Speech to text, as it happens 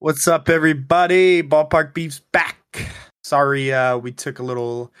What's up, everybody? Ballpark Beef's back. Sorry, we took a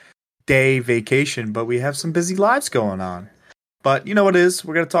little day vacation, but we have some busy lives going on. But you know what it is?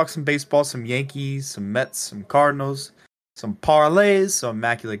 We're going to talk some baseball, some Yankees, some Mets, some Cardinals, some parlays, some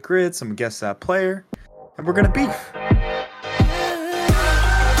immaculate grid, some guess that player, and we're going to beef.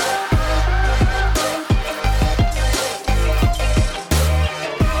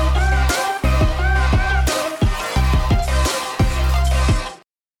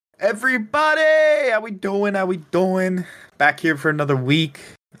 Everybody, how we doing? How we doing? Back here for another week.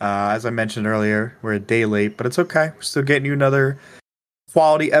 As I mentioned earlier, we're a day late, but it's okay. We're still getting you another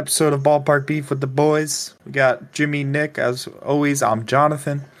quality episode of Ballpark Beef with the boys. We got Jimmy, Nick, as always. I'm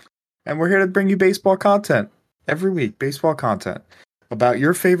Jonathan, and we're here to bring you baseball content every week. Baseball content about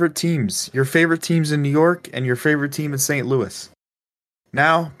your favorite teams in New York, and your favorite team in St. Louis.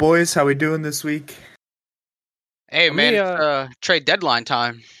 Now, boys, how we doing this week? Hey, man, it's trade deadline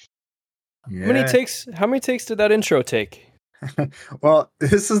time. Yeah. How many takes did that intro take? Well,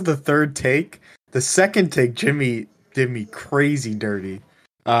 this is the third take. The second take, Jimmy did me crazy dirty.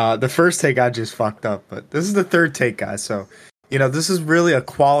 The first take, I just fucked up. But this is the third take, guys. So, this is really a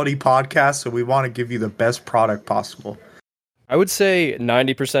quality podcast. So we want to give you the best product possible. I would say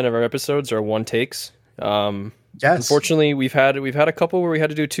 90% of our episodes are one takes. Yes. Unfortunately, we've had a couple where we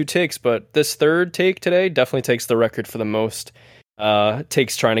had to do two takes, but this third take today definitely takes the record for the most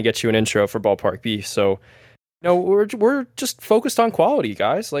takes trying to get you an intro for Ballpark Beef. So, we're just focused on quality,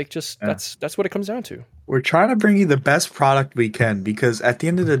 guys. That's what it comes down to. We're trying to bring you the best product we can because at the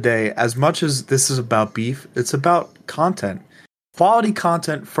end of the day, as much as this is about beef, it's about content. Quality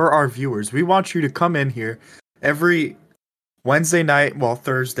content for our viewers. We want you to come in here every Wednesday night,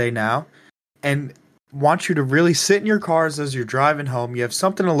 Thursday now, and want you to really sit in your cars as you're driving home. You have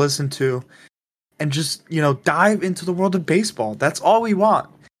something to listen to and just, dive into the world of baseball. That's all we want.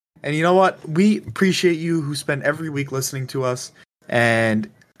 And you know what? We appreciate you who spend every week listening to us, and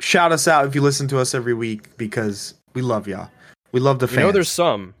shout us out if you listen to us every week because we love y'all. We love the fans. We know there's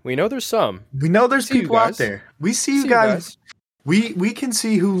some. We know there's people out there. We see you guys. We can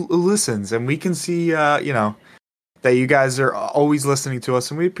see who listens, and we can see, that you guys are always listening to us,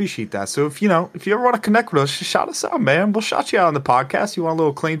 and we appreciate that. So if you ever want to connect with us, just shout us out, man. We'll shout you out on the podcast. You want a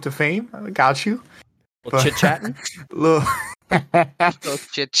little claim to fame? I got you. A little chit-chatting? little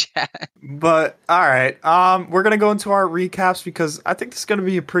chit-chat. But, all right. We're going to go into our recaps because I think this is going to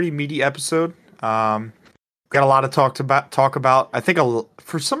be a pretty meaty episode. Got a lot to talk about. I think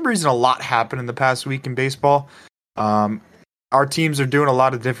for some reason a lot happened in the past week in baseball. Our teams are doing a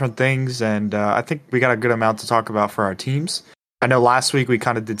lot of different things, and I think we got a good amount to talk about for our teams. I know last week we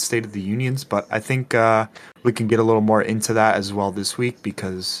kind of did State of the Unions, but I think we can get a little more into that as well this week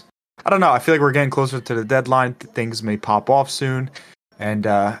because, I don't know, I feel like we're getting closer to the deadline. Things may pop off soon. And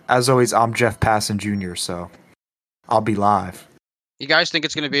as always, I'm Jeff Passan Jr., so I'll be live. You guys think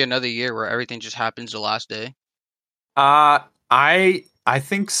it's going to be another year where everything just happens the last day? I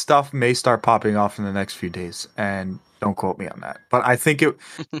think stuff may start popping off in the next few days, and don't quote me on that. But I think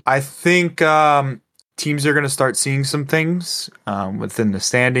teams are going to start seeing some things within the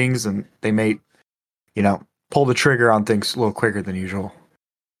standings, and they may, pull the trigger on things a little quicker than usual.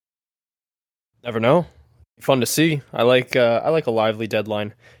 Never know. Fun to see. I like a lively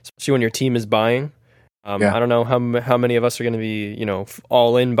deadline, especially when your team is buying. I don't know how many of us are going to be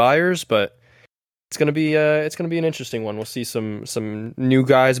all in buyers, but it's gonna be an interesting one. We'll see some new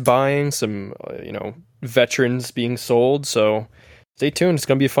guys buying, some veterans being sold. So stay tuned. It's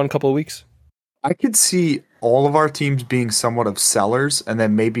gonna be a fun couple of weeks. I could see all of our teams being somewhat of sellers, and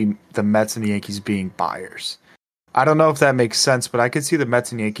then maybe the Mets and the Yankees being buyers. I don't know if that makes sense, but I could see the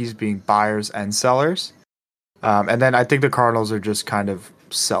Mets and Yankees being buyers and sellers. And then I think the Cardinals are just kind of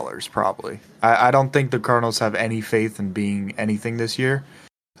sellers, probably. I don't think the Cardinals have any faith in being anything this year.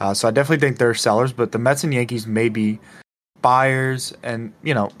 So I definitely think they're sellers, but the Mets and Yankees may be buyers and,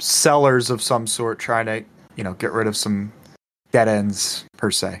 sellers of some sort, trying to, get rid of some dead ends, per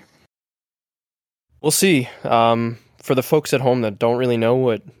se. We'll see. For the folks at home that don't really know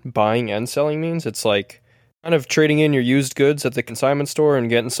what buying and selling means, it's like kind of trading in your used goods at the consignment store and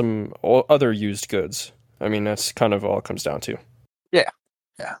getting some other used goods. I mean, that's kind of all it comes down to. Yeah.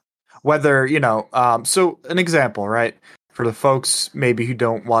 Whether, so an example, right? For the folks maybe who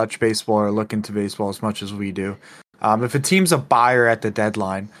don't watch baseball or look into baseball as much as we do, if a team's a buyer at the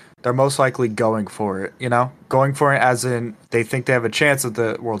deadline, they're most likely going for it, going for it as in they think they have a chance at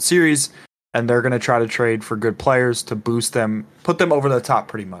the World Series, and they're going to try to trade for good players to boost them, put them over the top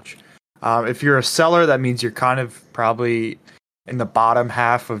pretty much. If you're a seller, that means you're kind of probably in the bottom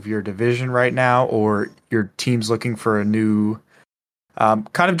half of your division right now, or your team's looking for a new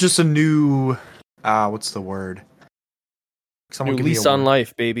Kind of just a new, what's the word? New lease on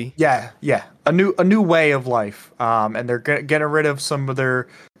life, baby. Yeah, a new way of life. And they're getting rid of some of their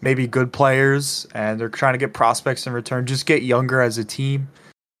maybe good players, and they're trying to get prospects in return. Just get younger as a team.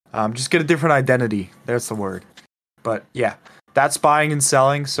 Just get a different identity. That's the word. But yeah, that's buying and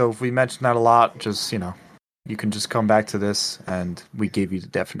selling. So if we mention that a lot, just you can just come back to this, and we gave you the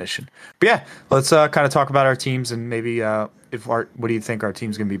definition. But yeah, let's kind of talk about our teams and maybe what do you think our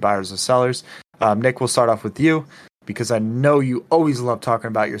team's going to be, buyers or sellers? Nick, we'll start off with you because I know you always love talking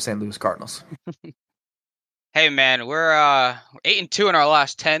about your St. Louis Cardinals. Hey man, we're 8-2 in our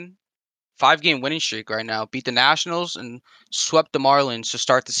last 10, 5-game winning streak right now. Beat the Nationals and swept the Marlins to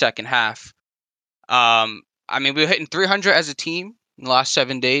start the second half. I mean, we were hitting 300 as a team in the last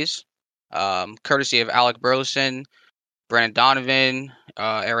 7 days, courtesy of Alec Burleson, Brandon Donovan,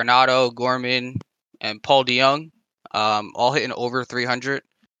 Arenado, Gorman, and Paul DeYoung, all hitting over 300.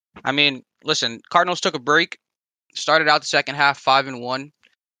 I mean, listen, Cardinals took a break, started out the second half 5-1.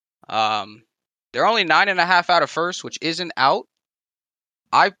 They're only 9.5 out of first, which isn't out.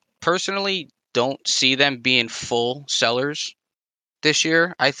 I personally don't see them being full sellers this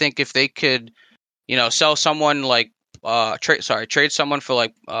year. I think if they could, sell someone like trade someone for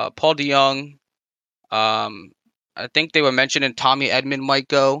like Paul DeYoung. I think they were mentioning Tommy Edman might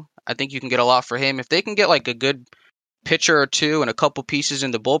go. I think you can get a lot for him if they can get like a good pitcher or two and a couple pieces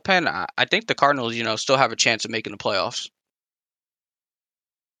in the bullpen. I think the Cardinals, still have a chance of making the playoffs.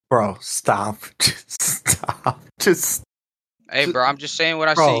 Bro, stop. Just Hey, bro, I'm just saying what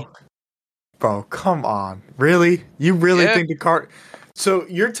I see. Bro, come on. Really? You really think the So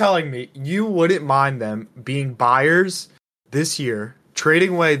you're telling me you wouldn't mind them being buyers this year,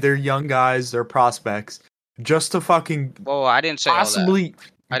 trading away their young guys, their prospects, just to fucking Well, I didn't say possibly all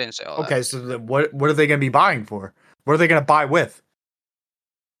that. I didn't say all that. Okay, so what are they going to be buying for? What are they going to buy with?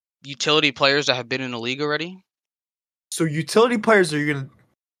 Utility players that have been in the league already. So utility players are going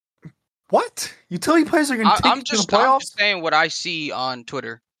to What? Utility players are going to take you to the playoffs? I'm just saying what I see on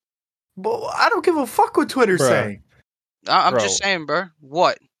Twitter. Well, I don't give a fuck what Twitter's saying. I'm just saying, bro.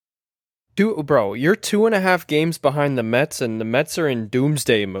 What? Bro, you're 2.5 games behind the Mets, and the Mets are in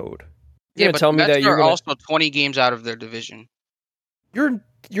doomsday mode. But tell me that you're also 20 games out of their division.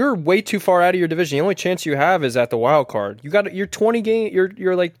 You're way too far out of your division. The only chance you have is at the wild card. You're 20 game.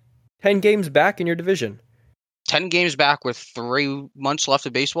 You're like 10 games back in your division. 10 games back with 3 months left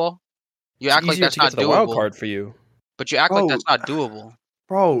of baseball. You act like that's not doable. The wild card for you, but you act like that's not doable,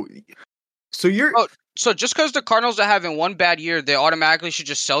 bro. So so just because the Cardinals are having one bad year, they automatically should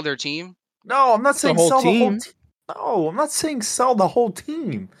just sell their team? No, I'm not saying sell the whole team. No, I'm not saying sell the whole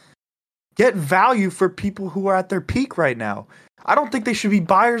team. Get value for people who are at their peak right now. I don't think they should be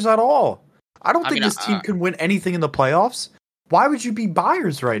buyers at all. I don't think this team can win anything in the playoffs. Why would you be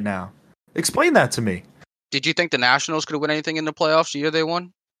buyers right now? Explain that to me. Did you think the Nationals could win anything in the playoffs the year they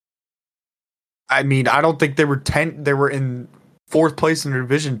won? I mean, I don't think they were in 4th place in their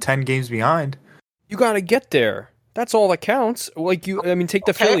division, 10 games behind. You got to get there. That's all that counts. Take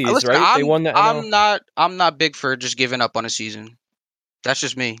the Phillies, listen, right? They won that. I'm not big for just giving up on a season. That's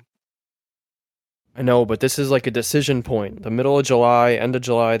just me. I know, but this is like a decision point. The middle of July, end of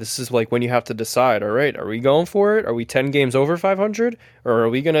July, this is like when you have to decide, all right, are we going for it? Are we 10 games over 500? Or are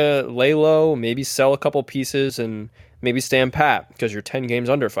we going to lay low, maybe sell a couple pieces and maybe stand pat because you're 10 games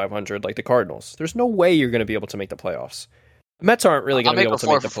under 500 like the Cardinals? There's no way you're going to be able to make the playoffs. The Mets aren't really going to be able to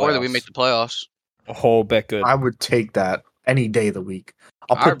make the playoffs. That we make the playoffs. A whole bet good. I would take that any day of the week.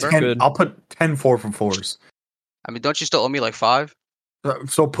 I'll put 10 4 from 4s. I mean, don't you still owe me like 5?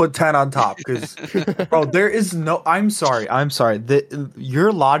 So put 10 on top, because bro, there is no. I'm sorry.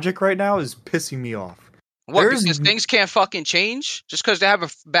 Your logic right now is pissing me off. What? Because things can't fucking change just because they have a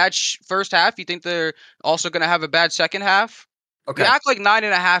bad first half. You think they're also going to have a bad second half? Okay. You act like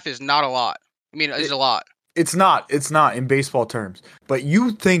 9.5 is not a lot. I mean, it's a lot. It's not. It's not in baseball terms. But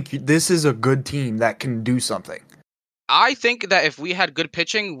you think this is a good team that can do something? I think that if we had good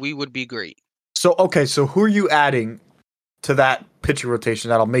pitching, we would be great. So who are you adding to that pitching rotation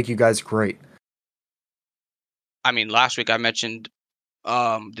that'll make you guys great? I mean, last week I mentioned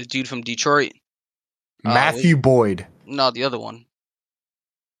the dude from Detroit. Matthew Boyd. No, the other one.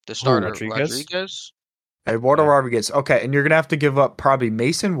 The starter, Rodriguez. Eduardo Rodriguez. Okay, and you're going to have to give up probably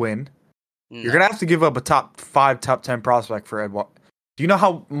Mason Wynn. No. You're going to have to give up a top 5, top 10 prospect for Eduardo. Do you know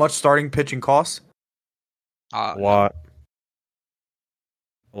how much starting pitching costs? A lot.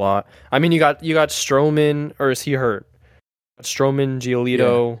 A lot. I mean, you got Stroman, or is he hurt? Stroman,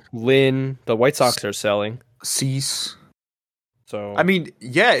 Giolito, Lynn. The White Sox are selling. Cease. So I mean,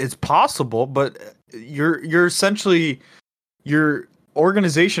 yeah, it's possible, but you're essentially you're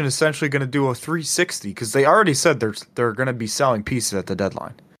organization essentially going to do a 360 because they already said they're going to be selling pieces at the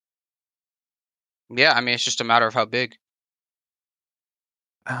deadline. Yeah, I mean, it's just a matter of how big.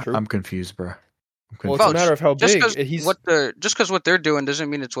 True. I'm confused, bro. Well, it's a matter of how big. Just because what they're doing doesn't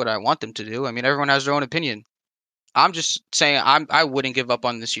mean it's what I want them to do. I mean, everyone has their own opinion. I'm just saying I wouldn't give up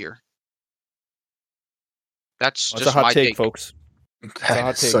on this year. That's just a hot my take, folks.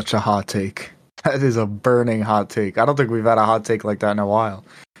 That is such a hot take. That is a burning hot take. I don't think we've had a hot take like that in a while.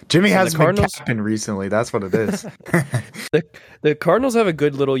 Jimmy has been capping recently. That's what it is. The Cardinals have a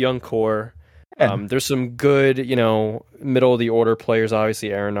good little young core. There's some good, middle of the order players. Obviously,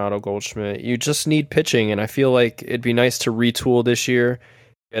 Arenado, Goldschmidt. You just need pitching, and I feel like it'd be nice to retool this year.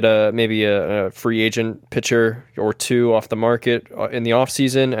 Get maybe a free agent pitcher or two off the market in the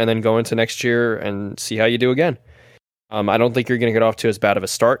offseason, and then go into next year and see how you do again. I don't think you're going to get off to as bad of a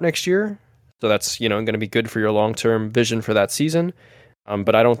start next year, so that's going to be good for your long term vision for that season.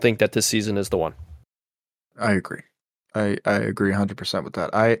 But I don't think that this season is the one. I agree. I agree 100% with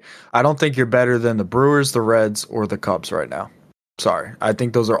that. I don't think you're better than the Brewers, the Reds, or the Cubs right now. Sorry. I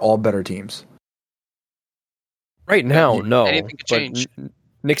think those are all better teams. Right now, no. Anything could change.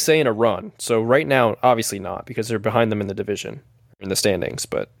 Nick's saying a run. So right now, obviously not, because they're behind them in the division, in the standings.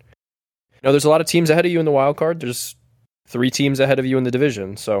 But there's a lot of teams ahead of you in the wild card. There's 3 teams ahead of you in the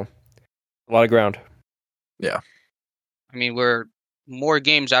division. So a lot of ground. Yeah. I mean, we're more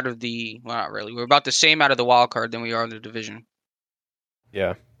games out of well, not really. We're about the same out of the wild card than we are in the division.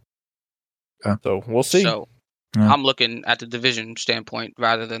 Yeah. So we'll see. So I'm looking at the division standpoint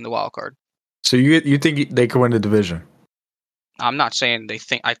rather than the wild card. So you think they can win the division? I'm not saying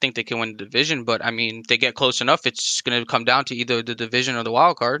I think they can win the division, but I mean, if they get close enough, it's going to come down to either the division or the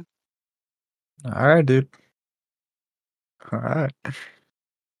wild card. All right, dude. All right.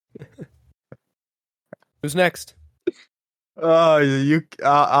 Who's next? Oh,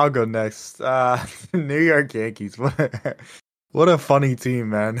 I'll go next. New York Yankees. What a funny team,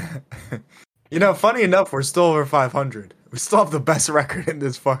 man. Funny enough, we're still over 500. We still have the best record in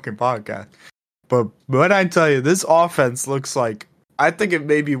this fucking podcast. But when I tell you, this offense looks like, I think it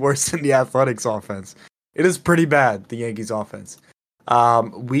may be worse than the Athletics offense. It is pretty bad, the Yankees offense.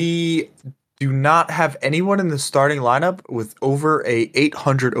 We do not have anyone in the starting lineup with over a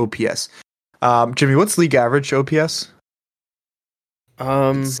 800 OPS. Jimmy, what's league average OPS?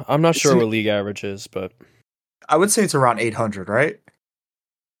 I'm not sure what league average is, but I would say it's around 800, right?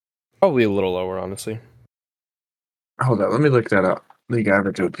 Probably a little lower, honestly. Hold on, let me look that up. League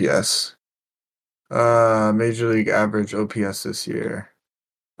average OPS. Major league average OPS this year.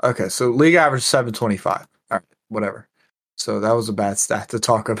 Okay, so league average 725. All right, whatever. So that was a bad stat to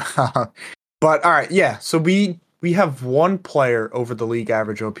talk about. But all right, yeah. So we have one player over the league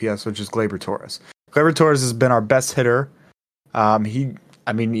average OPS, which is Gleyber Torres. Gleyber Torres has been our best hitter.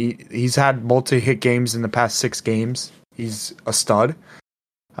 He's had multi-hit games in the past 6 games. He's a stud.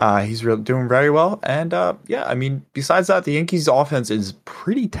 He's doing very well. And besides that, the Yankees offense is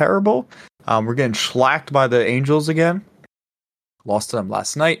pretty terrible. We're getting shellacked by the Angels again. Lost to them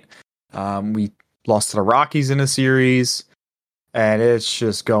last night. We lost to the Rockies in a series. And it's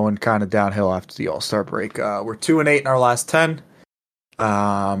just going kind of downhill after the All-Star break. We're 2-8 in our last 10.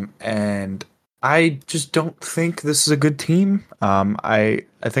 And I just don't think this is a good team. I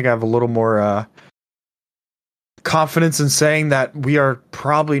think I have a little more confidence in saying that we are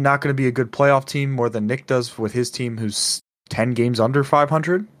probably not going to be a good playoff team more than Nick does with his team, who's 10 games under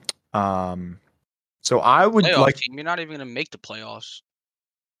 500. So I would team. You're not even going to make the playoffs.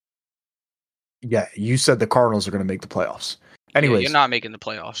 Yeah, you said the Cardinals are going to make the playoffs. Anyways, you're not making the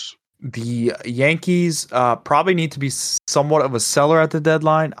playoffs. The Yankees probably need to be somewhat of a seller at the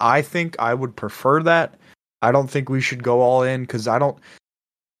deadline. I think I would prefer that. I don't think we should go all in because I don't.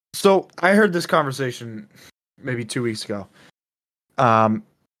 So I heard this conversation maybe 2 weeks ago.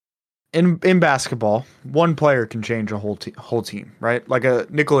 In basketball, one player can change a whole team, right? Like a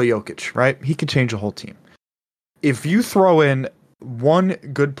Nikola Jokic, right? He could change a whole team. If you throw in one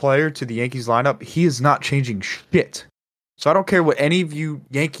good player to the Yankees lineup, he is not changing shit. So I don't care what any of you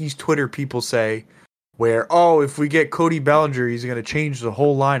Yankees Twitter people say, where, if we get Cody Bellinger, he's going to change the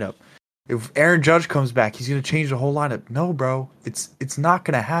whole lineup. If Aaron Judge comes back, he's going to change the whole lineup. No, bro. It's not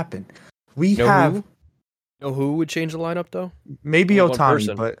going to happen. Who would change the lineup, though? Maybe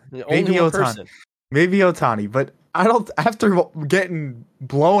Ohtani, but maybe Ohtani. Maybe Ohtani, but I don't, after getting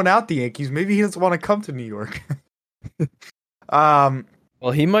blown out the Yankees, maybe he doesn't want to come to New York.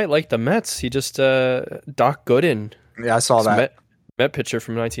 Well, he might like the Mets. He just, Doc Gooden. Yeah, I saw that. Met pitcher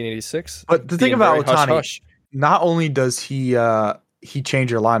from 1986. But the thing about Ohtani, not only does he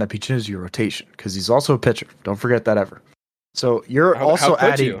change your lineup, he changes your rotation because he's also a pitcher. Don't forget that ever. So you're How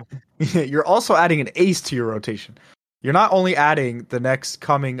could you? you're also adding an ace to your rotation. You're not only adding the next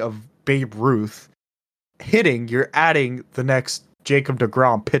coming of Babe Ruth hitting, you're adding the next Jacob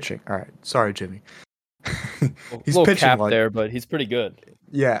deGrom pitching. All right, sorry, Jimmy. He's little pitching cap there, but he's pretty good.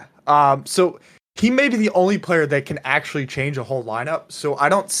 Yeah. So he may be the only player that can actually change a whole lineup. So I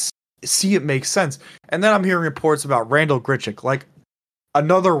don't see it make sense. And then I'm hearing reports about Randall Grichuk, like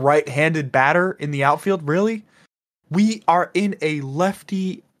another right-handed batter in the outfield. Really? We are in a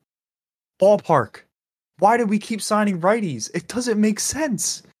lefty ballpark. Why do we keep signing righties? It doesn't make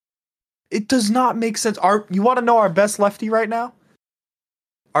sense. It does not make sense. You want to know our best lefty right now?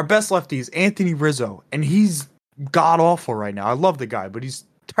 Our best lefty is Anthony Rizzo, and he's god-awful right now. I love the guy, but he's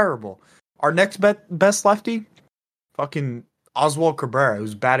terrible. Our next best lefty? Fucking Oswald Cabrera,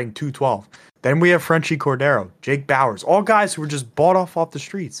 who's batting .212. Then we have Frenchie Cordero, Jake Bowers, all guys who were just bought off the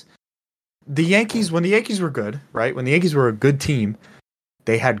streets. The Yankees, when the Yankees were good, right? When the Yankees were a good team,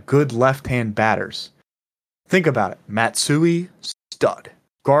 they had good left-hand batters. Think about it. Matsui, stud.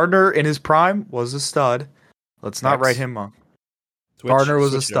 Gardner in his prime was a stud. Let's not write him off. Gardner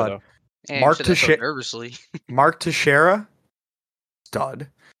was a stud. Mark Teixeira, stud.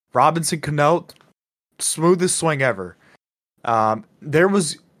 Robinson Cano, smoothest swing ever. When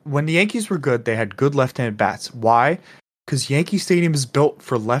the Yankees were good, they had good left-handed bats. Why? Because Yankee Stadium is built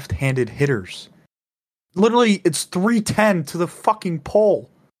for left-handed hitters. Literally, it's 310 to the fucking pole.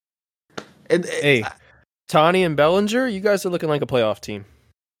 Hey, Tani and Bellinger, you guys are looking like a playoff team.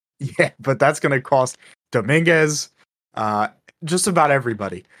 Yeah, but that's going to cost Dominguez, just about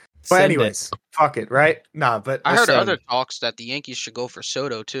everybody. But anyways, fuck it, right? Nah, but I heard other talks that the Yankees should go for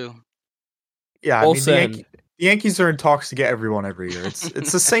Soto too. Yeah, I mean, the Yankees are in talks to get everyone every year.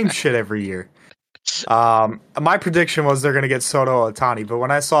 It's the same shit every year. My prediction was they're going to get Soto or Ohtani, but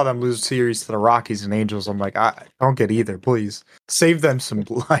when I saw them lose series to the Rockies and Angels, I'm like, I don't get either, please. Save them some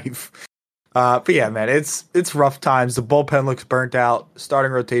life. But yeah, man, it's rough times. The bullpen looks burnt out.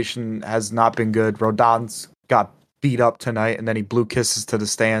 Starting rotation has not been good. Rodon's got beat up tonight, and then he blew kisses to the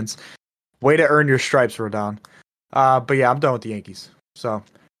stands. Way to earn your stripes, Rodon. But yeah, I'm done with the Yankees. So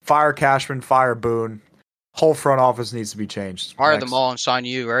fire Cashman, fire Boone. Whole front office needs to be changed. Fire them all and sign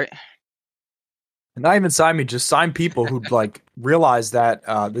you, right? And not even sign me, just sign people who like realize that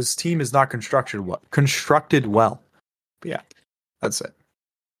this team is not constructed well. But yeah, that's it.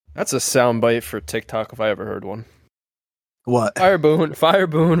 That's a soundbite for TikTok if I ever heard one. What? Fire Boone,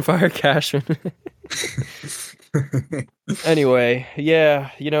 fire Cashman. Anyway,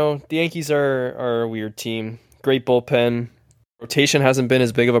 yeah, the Yankees are a weird team. Great bullpen. Rotation hasn't been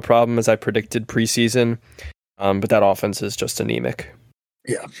as big of a problem as I predicted preseason, but that offense is just anemic.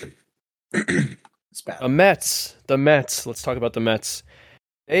 Yeah. It's bad. The Mets. Let's talk about the Mets.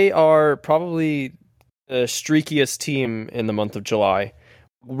 They are probably the streakiest team in the month of July.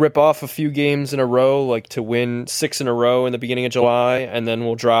 Rip off a few games in a row, like to win 6 in a row in the beginning of July, and then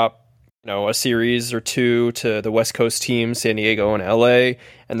we'll drop a series or two to the West Coast teams, San Diego and LA,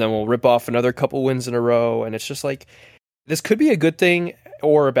 and then we'll rip off another couple wins in a row, and it's just like, this could be a good thing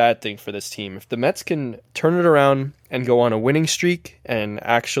or a bad thing for this team. If the Mets can turn it around and go on a winning streak and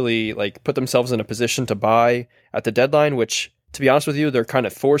actually like put themselves in a position to buy at the deadline, which, to be honest with you, they're kind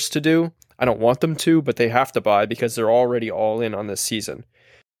of forced to do. I don't want them to, but they have to buy because they're already all in on this season.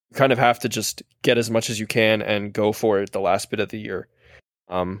 You kind of have to just get as much as you can and go for it the last bit of the year.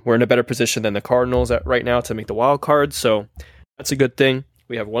 We're in a better position than the Cardinals right now to make the wild card, so that's a good thing.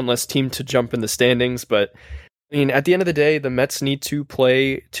 We have one less team to jump in the standings, but I mean, at the end of the day, the Mets need to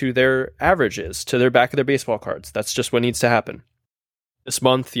play to their averages, to their back of their baseball cards. That's just what needs to happen. This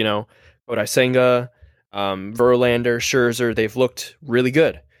month, Kodai Senga, Verlander, Scherzer, they've looked really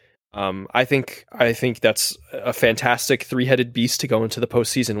good. I think that's a fantastic three-headed beast to go into the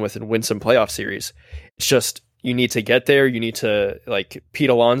postseason with and win some playoff series. It's just, you need to get there. You need to, like, Pete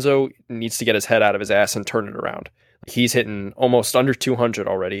Alonso needs to get his head out of his ass and turn it around. He's hitting almost under 200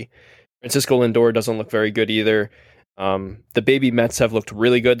 already. Francisco Lindor doesn't look very good either. The baby Mets have looked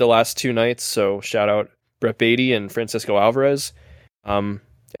really good the last 2 nights, so shout out Brett Beatty and Francisco Alvarez.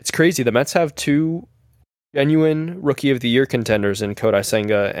 It's crazy. The Mets have 2 genuine Rookie of the Year contenders in Kodai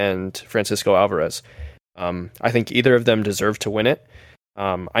Senga and Francisco Alvarez. I think either of them deserve to win it.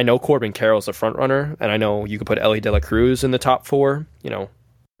 I know Corbin Carroll's a front runner, and I know you could put Ellie De La Cruz in the top 4,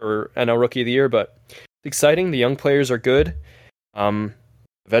 for NL Rookie of the Year, but it's exciting. The young players are good.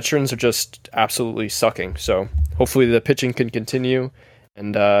 Veterans are just absolutely sucking. So hopefully the pitching can continue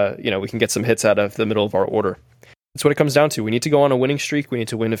and, we can get some hits out of the middle of our order. That's what it comes down to. We need to go on a winning streak. We need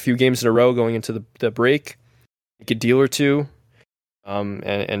to win a few games in a row going into the break, make a deal or two,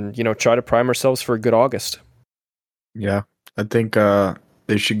 and try to prime ourselves for a good August. Yeah. I think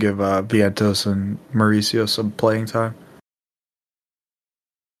they should give Vientos and Mauricio some playing time.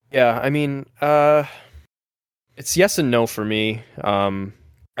 Yeah, I mean, it's yes and no for me.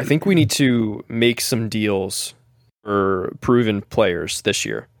 I think we need to make some deals for proven players this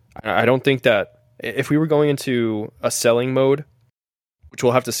year. I don't think that if we were going into a selling mode, which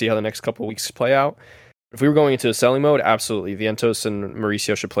we'll have to see how the next couple of weeks play out. If we were going into a selling mode, absolutely, Vientos and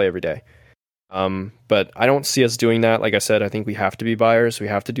Mauricio should play every day. But I don't see us doing that. Like I said, I think we have to be buyers. We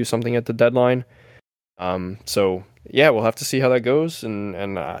have to do something at the deadline. So yeah, we'll have to see how that goes.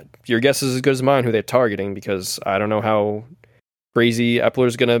 And your guess is as good as mine who they're targeting, because I don't know how crazy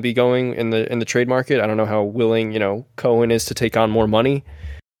Epler's going to be going in the trade market. I don't know how willing Cohen is to take on more money.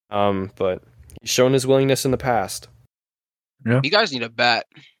 But he's shown his willingness in the past. Yeah. You guys need a bat.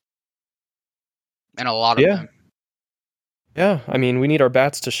 And a lot of them. Yeah, I mean, we need our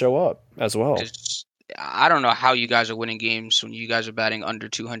bats to show up as well. I don't know how you guys are winning games when you guys are batting under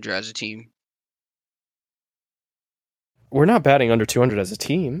 200 as a team. We're not batting under 200 as a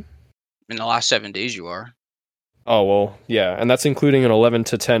team. In the last 7 days, you are. Oh, well, yeah, and that's including an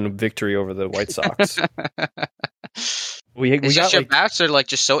 11-10 victory over the White Sox. Your bats are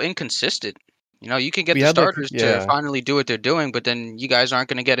just so inconsistent. You can get the starters to finally do what they're doing, but then you guys aren't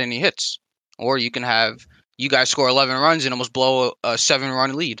going to get any hits. Or you can have you guys score 11 runs and almost blow a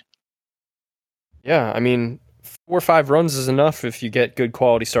 7-run lead. Yeah, I mean, 4 or 5 runs is enough if you get good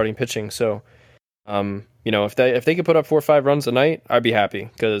quality starting pitching. So, if they could put up 4 or 5 runs a night, I'd be happy,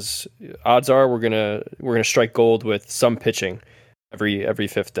 because odds are we're gonna strike gold with some pitching every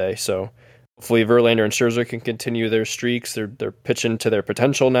fifth day. So hopefully Verlander and Scherzer can continue their streaks. They're pitching to their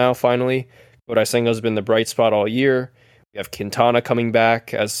potential now. Finally, Kodai Senga's been the bright spot all year. We have Quintana coming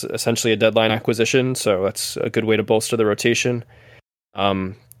back as essentially a deadline acquisition, so that's a good way to bolster the rotation.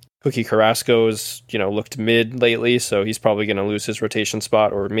 Cookie Carrasco's, looked mid lately, so he's probably going to lose his rotation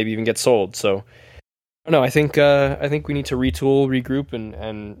spot or maybe even get sold. So, I think we need to retool, regroup,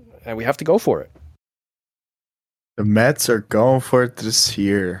 and we have to go for it. The Mets are going for it this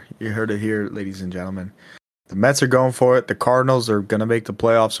year. You heard it here, ladies and gentlemen. The Mets are going for it. The Cardinals are going to make the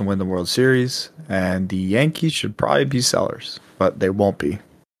playoffs and win the World Series. And the Yankees should probably be sellers, but they won't be.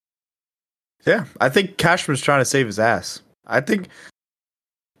 Yeah, I think Cashman's trying to save his ass. I think...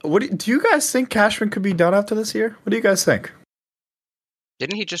 do you guys think Cashman could be done after this year? What do you guys think?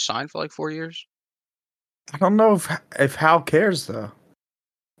 Didn't he just sign for 4 years? I don't know if Hal cares, though.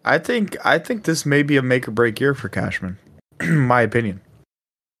 I think this may be a make or break year for Cashman. My opinion.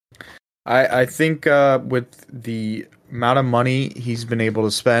 I think with the amount of money he's been able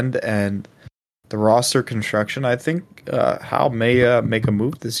to spend and the roster construction, I think Hal may make a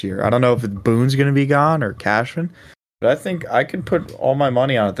move this year. I don't know if Boone's going to be gone or Cashman, but I think I could put all my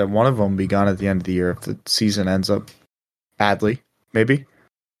money on it that one of them will be gone at the end of the year if the season ends up badly. Maybe.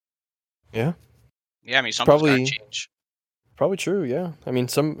 Yeah. Yeah, I mean, something's got to change. Probably true, yeah. I mean,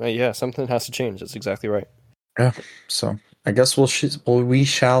 something has to change. That's exactly right. Yeah, so I guess we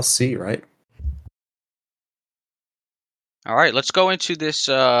shall see, right? All right, let's go into this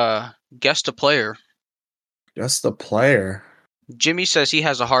guess the player. Guess the player. Jimmy says he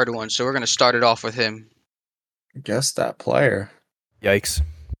has a hard one, so we're going to start it off with him. Guess that player. Yikes.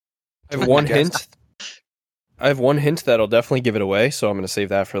 I have one hint. I have one hint that'll definitely give it away, so I'm going to save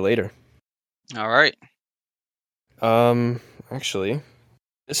that for later. All right. Actually,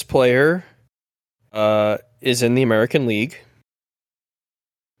 this player is in the American League.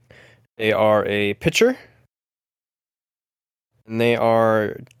 They are a pitcher, and they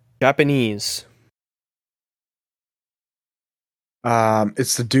are Japanese.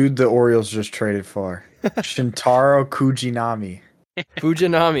 It's the dude the Orioles just traded for. Shintaro Fujinami.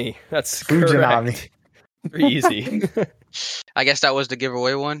 That's correct. Pretty easy. I guess that was the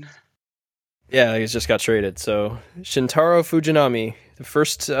giveaway one. Yeah, he's just got traded. So Shintaro Fujinami, the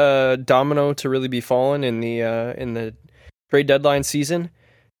first domino to really be fallen in the trade deadline season.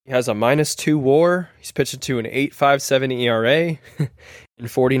 He has a -2 WAR. He's pitched to an 8.57 ERA in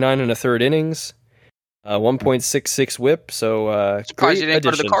 49 1/3 innings, 1.66 WHIP. So surprised he didn't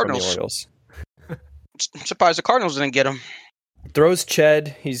go to the Cardinals. Orioles. Surprised the Cardinals didn't get him. Throws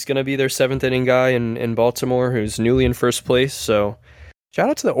Ched. He's going to be their 7th inning guy in Baltimore, who's newly in first place. So shout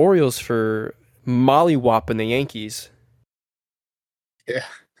out to the Orioles for mollywhopping the Yankees. Yeah.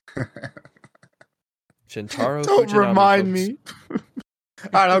 Shintaro Don't Fujinami, remind folks. me. All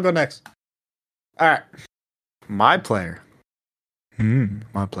right, I'll go next. All right. My player.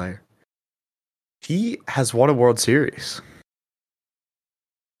 My player. He has won a World Series.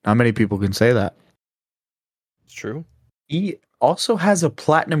 Not many people can say that. It's true. He also has a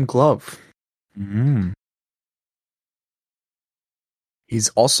platinum glove. He's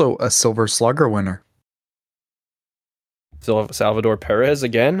also a Silver Slugger winner. Salvador Perez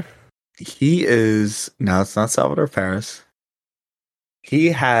again? He is... No, it's not Salvador Perez. He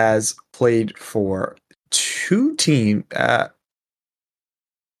has played for 3 teams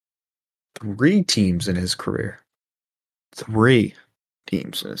in his career. 3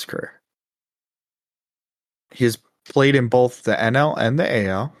 teams in his career. He has played in both the NL and the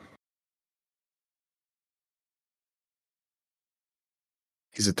AL.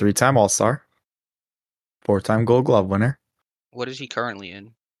 He's a 3-time All-Star. 4-time Gold Glove winner. What is he currently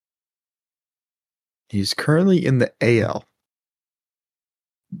in? He's currently in the AL.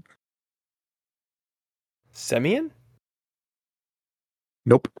 Semien?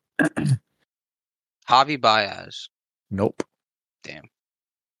 Nope. Javi Baez. Nope. Damn.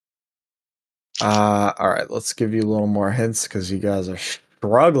 All right, let's give you a little more hints because you guys are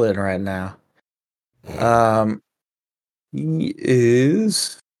struggling right now. He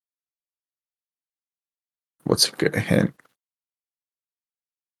is... What's a good hint?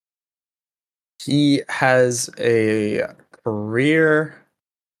 He has a career.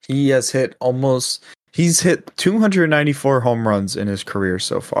 He has hit he's hit 294 home runs in his career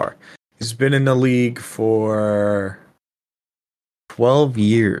so far. He's been in the league for 12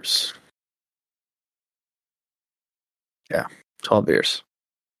 years. Yeah, 12 years.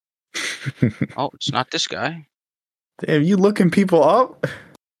 Oh, it's not this guy. Damn, you looking people up?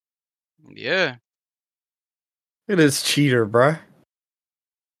 Yeah. Look at this cheater, bruh.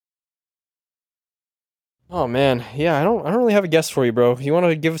 Oh man, yeah, I don't really have a guess for you, bro. You want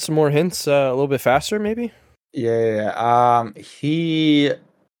to give some more hints a little bit faster, maybe? Yeah. He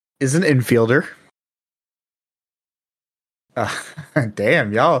is an infielder.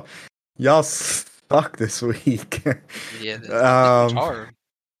 Damn, y'all suck this week. Yeah, that's hard.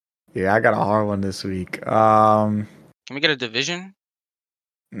 Yeah, I got a hard one this week. Can we get a division?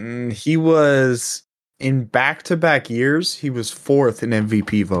 He was in back-to-back years. He was 4th in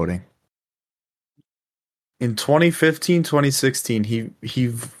MVP voting. In 2015, 2016, he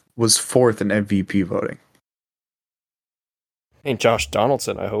was 4th in MVP voting. Ain't Josh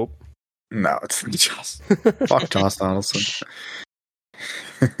Donaldson, I hope. No, it's just fuck Josh Donaldson.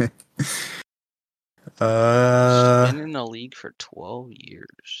 Been in the league for 12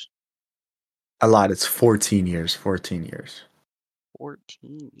 years. I lied. It's 14 years. 14 years.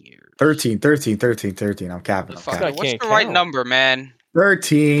 14 years. 13. I'm capping. What's the right number, man?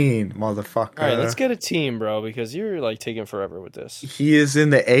 13, motherfucker. All right, let's get a team, bro, because you're like taking forever with this. He is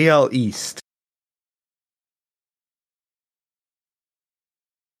in the AL East.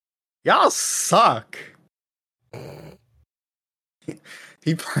 Y'all suck.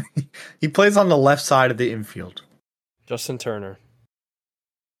 He plays on the left side of the infield. Justin Turner.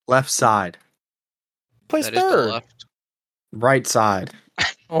 Left side. Plays That is the third. left. Right side.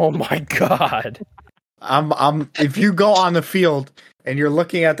 Oh my god. If you go on the field and you're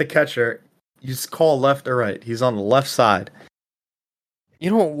looking at the catcher, you just call left or right. He's on the left side.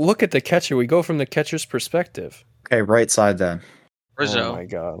 You don't look at the catcher. We go from the catcher's perspective. Okay, right side then. Rizzo. Oh my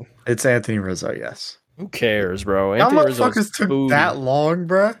god. It's Anthony Rizzo, yes. Who cares, bro? Y'all Anthony Rizzo's motherfuckers took booty. that long,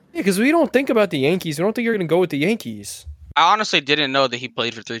 bruh? Yeah, because we don't think about the Yankees. We don't think you're going to go with the Yankees. I honestly didn't know that he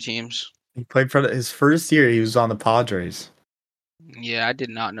played for 3 teams. He played for his first year. He was on the Padres. Yeah, I did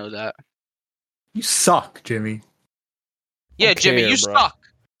not know that. You suck, Jimmy. Yeah, Don't Jimmy, care, you bro. suck.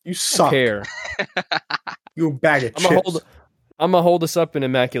 You Don't suck. care. You a bag of I'm chips. gonna hold us up in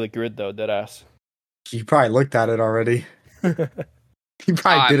immaculate grid though, deadass. You probably looked at it already. You probably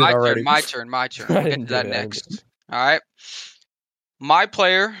All right, did it already. My turn. I We'll get didn't to that do it, I next. All right. My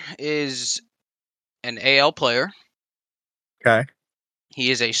player is an AL player. Okay. He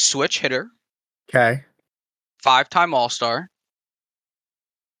is a switch hitter, Okay. 5-time All-Star,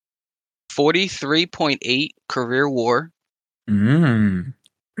 43.8 career WAR,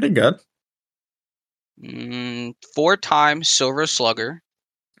 Pretty good. 4-time Silver Slugger.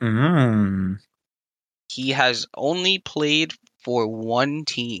 Mm. He has only played for 1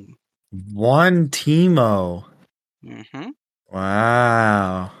 team. One Timo. Mm-hmm.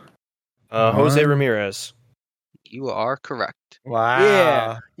 Wow. Jose One. Ramirez. You are correct.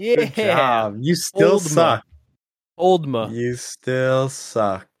 Wow. Yeah. Good job. You still Oldma. suck. Oldma. You still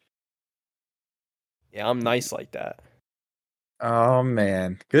suck. Yeah, I'm nice like that. Oh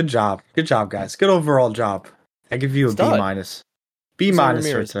man. Good job. Good job, guys. Good overall job. I give you a Stud. B minus. B Jose minus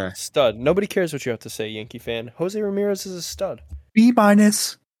right Ramirez, there. stud. Nobody cares what you have to say, Yankee fan. Jose Ramirez is a stud. B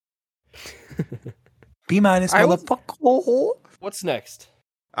minus. B minus, I was- motherfucker. What's next?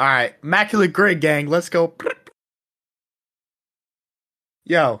 All right, immaculate grid, gang. Let's go.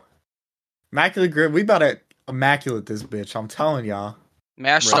 Yo, immaculate grid. We about to immaculate this bitch. I'm telling y'all.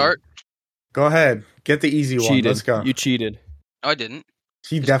 May I start? Go ahead. Get the easy one. Cheated. Let's go. You cheated. No, I didn't.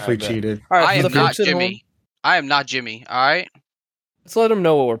 He definitely I bet. cheated. All right, I for am the not folks at home, Jimmy. I am not Jimmy. All right. let's let them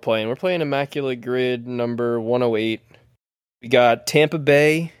know what we're playing. We're playing Immaculate Grid number 108. We got Tampa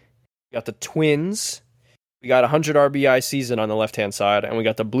Bay. We got the Twins. We got 100 RBI season on the left-hand side. And we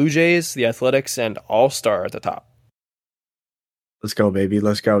got the Blue Jays, the Athletics, and All-Star at the top. Let's go, baby.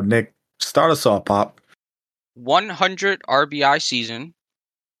 Let's go. Nick, start us off, Pop. 100 RBI season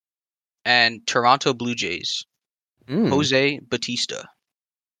and Toronto Blue Jays. Jose Batista.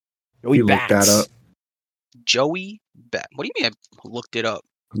 We looked that up. Joey Bat. What do you mean I looked it up?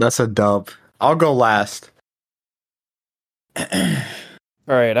 That's a dub. I'll go last. All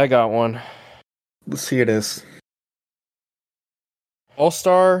right, I got one. Let's see this.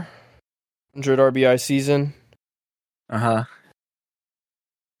 All-Star, 100 RBI season. Uh-huh.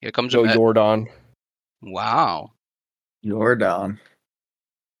 Here comes Joe a Jordan. Wow. Jordan.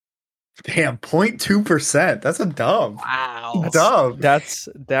 Damn, 0.2%. That's a dub. Wow. Dub.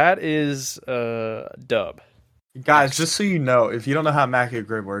 That is a dub. Guys, just so you know, if you don't know how Immaculate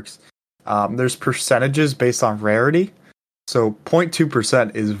Grid works, there's percentages based on rarity. So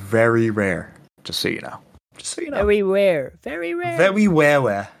 0.2% is very rare. Just so you know. Very rare. Very rare. Very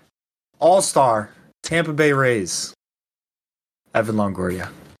rare. All-Star. Tampa Bay Rays. Evan Longoria.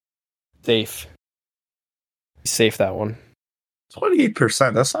 Safe. Safe that one.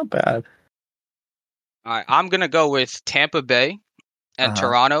 28%. That's not bad. All right, I'm going to go with Tampa Bay and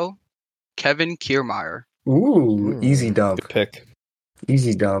Toronto, Kevin Kiermaier. Ooh, easy dub. Good pick.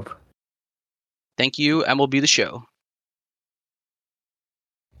 Easy dub. Thank you, MLB The Show.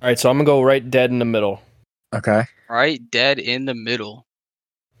 All right, so I'm going to go right dead in the middle. Okay. Right dead in the middle.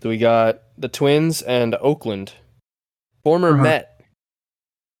 So we got the Twins and Oakland. Former Met.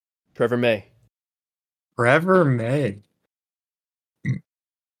 Trevor May. Trevor May.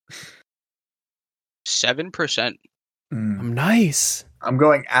 7%. I'm nice. I'm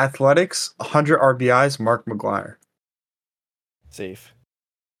going Athletics, 100 RBIs, Mark McGwire. Safe.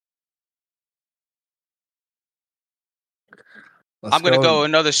 I'm going to go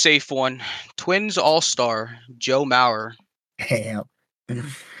another safe one. Twins All-Star, Joe Mauer. Damn.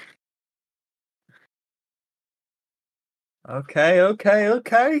 Okay.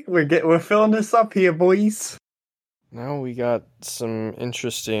 We're filling this up here, boys. Now we got some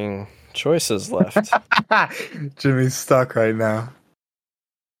interesting choices left. Jimmy's stuck right now.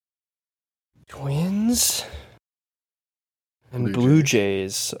 Twins and Blue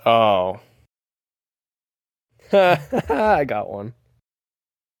Jays. Oh. I got one.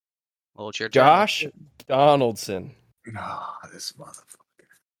 Well, it's your turn. Josh Donaldson. Nah, this motherfucker.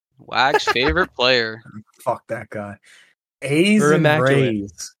 Wag's favorite player. Fuck that guy. A's We're and immaculate.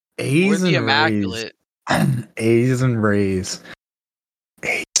 Rays. A's We're the and Immaculate. Rays. A's and Rays.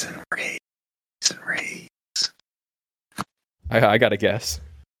 A's and Rays. A's and Rays. I got a guess.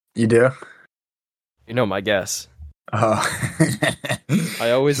 You do? You know my guess. Oh.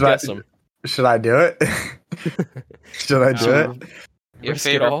 I always guess them. Should I do it? Should I do it? Your Risk it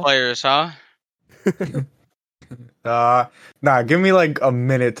favorite all? players, huh? Nah, give me like a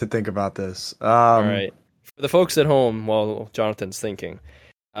minute to think about this. All right. For the folks at home, while Jonathan's thinking,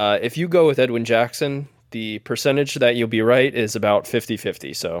 if you go with Edwin Jackson, the percentage that you'll be right is about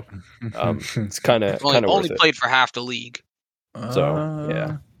 50-50. So it's kind of Only worth it. played for half the league. So,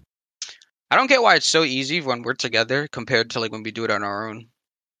 yeah. I don't get why it's so easy when we're together compared to like when we do it on our own.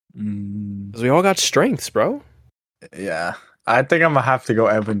 Because we all got strengths, bro. Yeah. I think I'm going to have to go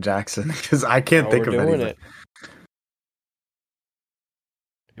Edwin Jackson because I can't think of anything. it.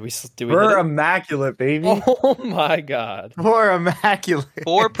 Do we We're hit it? immaculate, baby. Oh my god. We're immaculate.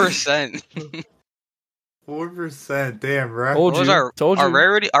 4%. 4%. Damn, bro. Told What was you. Told our you.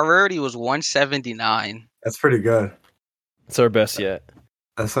 rarity? Our rarity was 179. That's pretty good. It's our best yet.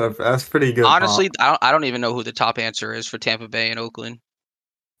 That's pretty good. Honestly, Pop. I don't even know who the top answer is for Tampa Bay and Oakland.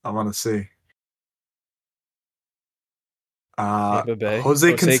 I want to see. Tampa Bay.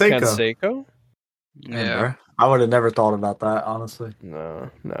 Jose Canseco? Yeah. Bro. I would have never thought about that, honestly. No.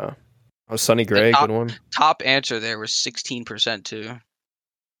 Oh, Sonny Gray, good one. Top answer there was 16% too.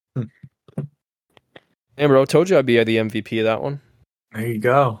 Hey, bro, told you I'd be the MVP of that one. There you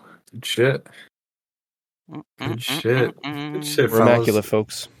go. Good shit. Good shit. Good shit, We're fellas. immaculate,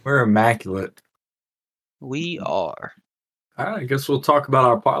 folks. We're immaculate. We are. All right, I guess we'll talk about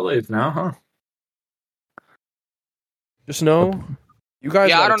our parlays now, huh? Just know, you guys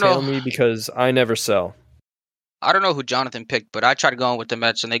Yeah, I gotta don't tell know. me because I never sell. I don't know who Jonathan picked, but I tried going with the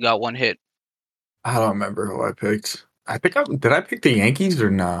Mets and they got one hit. I don't remember who I picked. Did I pick the Yankees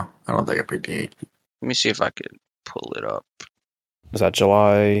or no? I don't think I picked the Yankees. Let me see if I could pull it up. Was that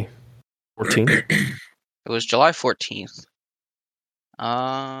July 14th? It was July 14th.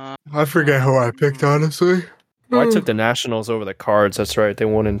 I forget who I picked, honestly. Well, I took the Nationals over the Cards. That's right. They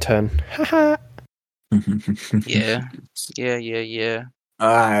won in 10. Yeah. All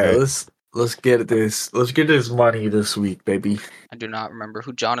right, Okay. let's get this. Let's get this money this week, baby. I do not remember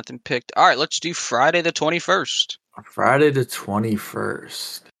who Jonathan picked. All right, let's do Friday the 21st. Friday the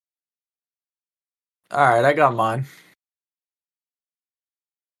 21st. All right, I got mine.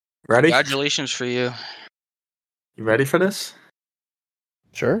 Ready? Congratulations for you. You ready for this?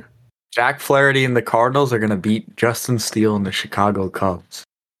 Sure. Jack Flaherty and the Cardinals are going to beat Justin Steele and the Chicago Cubs.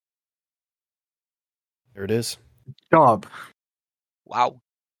 There it is. Dub. Wow.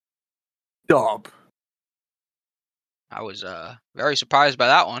 Dub. I was very surprised by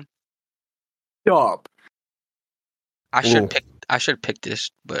that one. Dub. I should pick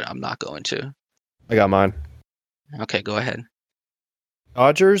this, but I'm not going to. I got mine. Okay, go ahead.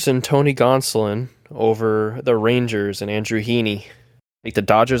 Dodgers and Tony Gonsolin over the Rangers and Andrew Heaney. Take the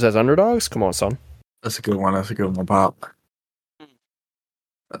Dodgers as underdogs? Come on, son. That's a good one. That's a good one, Pop.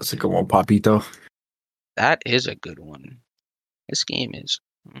 That's a good one, Papito. That is a good one. This game is.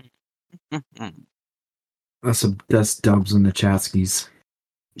 That's dubs in the Chatskis.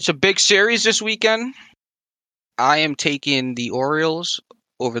 It's a big series this weekend. I am taking the Orioles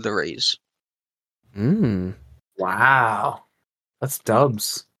over the Rays. Wow. That's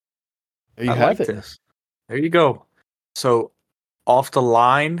dubs. There you I have like it. this. There you go. So, off the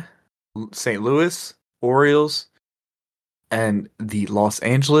line, St. Louis, Orioles, and the Los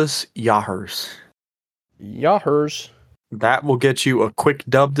Angeles Yahers. Yahers. That will get you a quick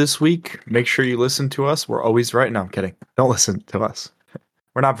dub this week. Make sure you listen to us. We're always right. No, I'm kidding. Don't listen to us.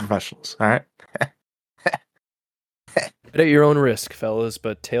 We're not professionals, all right? Bet at your own risk, fellas,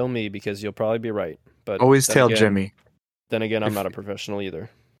 but tail me because you'll probably be right. But Always then tail again- Jimmy. Then again, I'm not a professional either.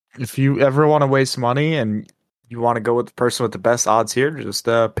 If you ever want to waste money and you want to go with the person with the best odds here, just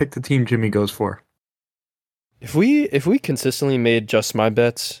pick the team Jimmy goes for. If we consistently made just my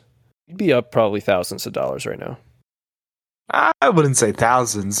bets, we'd be up probably thousands of dollars right now. I wouldn't say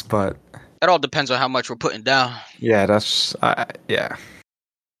thousands, but It all depends on how much we're putting down. yeah, that's yeah.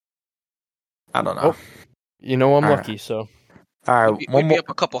 I don't know. Oh, you know I'm All lucky, so All right, We'd be up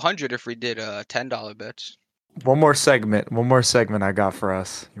a couple hundred if we did $10 bets. one more segment I got for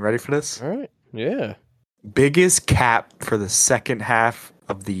us. You ready for this? all right. Yeah. Biggest cap for the second half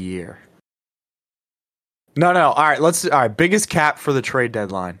of the year. No. All right, biggest cap for the trade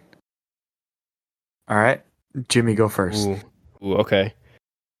deadline. All right. Jimmy, go first. Ooh, okay.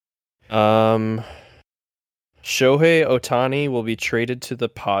 Shohei Ohtani will be traded to the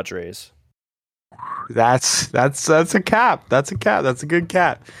Padres. That's a cap. That's a cap. That's a good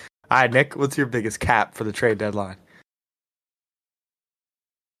cap. All right, Nick, what's your biggest cap for the trade deadline?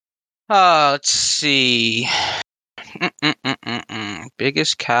 Let's see.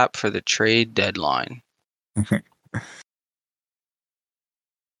 Biggest cap for the trade deadline.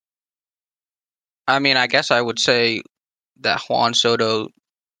 I mean, I guess I would say that Juan Soto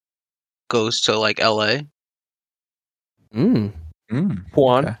goes to like LA. Juan.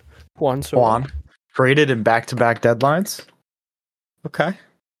 Okay. Juan Soto. Juan traded in back-to-back deadlines. Okay.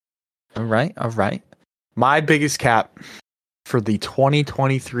 All right. My biggest cap for the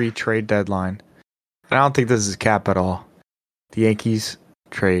 2023 trade deadline. I don't think this is cap at all. The Yankees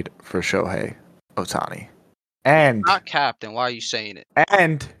trade for Shohei Ohtani. And Not capped, and why are you saying it?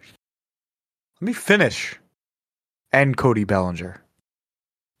 let me finish. And Cody Bellinger.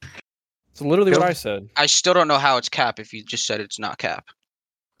 It's literally what I said. I still don't know how it's cap if you just said it's not cap.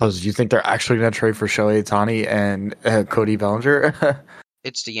 Because you think they're actually going to trade for Shohei Ohtani and Cody Bellinger?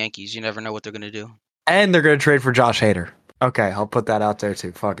 It's the Yankees. You never know what they're going to do. And they're going to trade for Josh Hader. Okay, I'll put that out there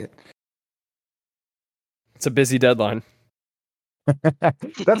too. Fuck it. It's a busy deadline.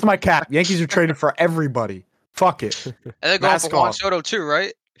 That's my cap. Yankees are trading for everybody. Fuck it. And they're going Mask for Juan off. Soto too,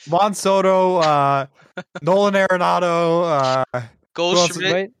 right? Juan Soto, Nolan Arenado,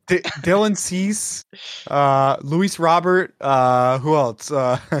 Goldschmidt. Dylan Cease, Luis Robert, who else?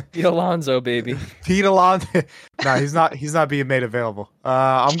 Pete Alonso, baby. Pete Alonso. No, he's not being made available.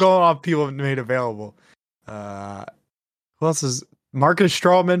 I'm going on people made available. Who else is Marcus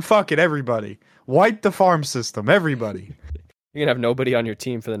Stroman? Fuck it, everybody. Wipe the farm system, everybody. You're gonna have nobody on your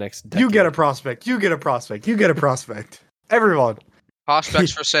team for the next decade. You get a prospect. Everyone.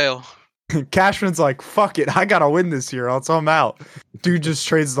 Prospects for sale. Cashman's like, fuck it, I gotta win this year, else I'm out. Dude just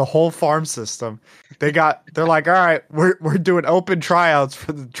trades the whole farm system. They're like, all right, we're doing open tryouts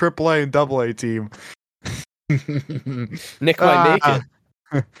for the AAA and AA team. Nick might make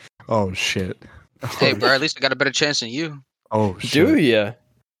it. Oh shit. Hey, bro, at least I got a better chance than you. Oh shit. Do ya?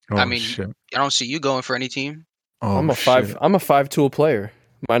 Oh, I mean, shit. I don't see you going for any team. Oh, I'm a shit. I'm a 5-tool player,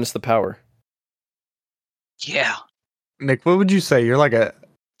 minus the power. Yeah. Nick, what would you say? You're like a.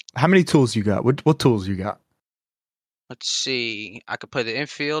 How many tools you got? What tools you got? Let's see. I could play the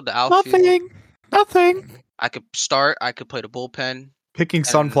infield, the outfield. Nothing. I could start. I could play the bullpen, Picking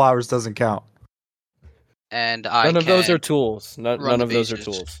sunflowers doesn't count. and I None of those can are tools. run None the of those are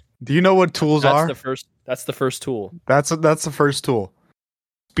bases. tools. Do you know what tools That's are? That's the first tool. That's the first tool.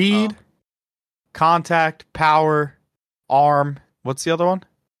 Speed, contact, power, arm. What's the other one?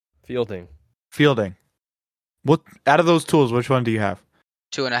 Fielding. Fielding. What out of those tools? Which one do you have?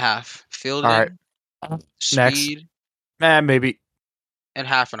 2.5 fielding, All right. Next. speed, Maybe. and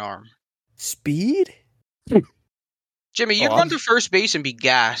half an arm. Speed? Jimmy, you'd Oh, run to first base and be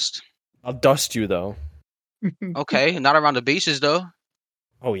gassed. I'll dust you though. Okay, not around the bases though.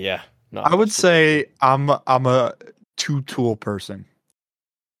 Oh yeah. No, I would say I'm a 2-tool person.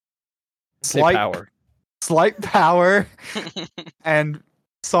 say power. Slight power and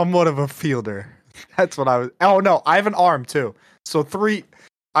somewhat of a fielder. That's what I was. Oh no, I have an arm too. So 3.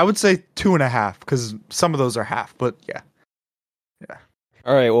 I would say 2.5 because some of those are half. But yeah.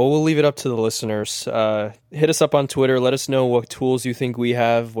 All right. Well, we'll leave it up to the listeners. Hit us up on Twitter. Let us know what tools you think we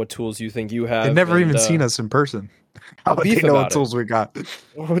have, what tools you think you have. They've never even seen us in person. How would beef they know about what it. tools we got?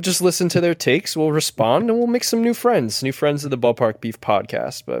 We'll just listen to their takes. We'll respond, and we'll make some new friends of the Ballpark Beef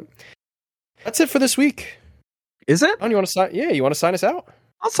podcast. But that's it for this week. Is it? Oh, you want to sign? Yeah, you want to sign us out?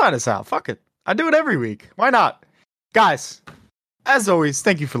 I'll sign us out. Fuck it. I do it every week. Why not? Guys, as always,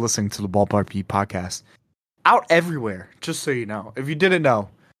 thank you for listening to the Ballpark Beat podcast. Out everywhere, just so you know. If you didn't know,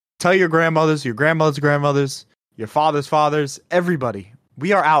 tell your grandmothers, your grandmothers, your fathers, everybody.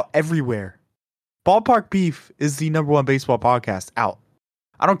 We are out everywhere. Ballpark Beef is the #1 baseball podcast out.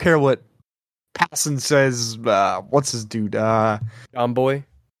 I don't care what Passon says. What's his dude? John Boy.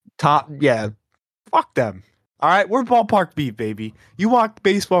 Tom. Yeah. Fuck them. All right, we're Ballpark Beef, baby. You want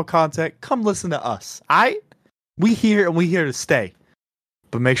baseball content? Come listen to us. We here and we here to stay.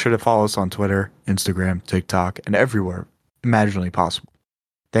 But make sure to follow us on Twitter, Instagram, TikTok, and everywhere imaginably possible.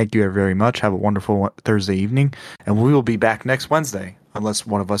 Thank you very much. Have a wonderful Thursday evening, and we will be back next Wednesday, unless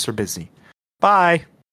one of us are busy. Bye.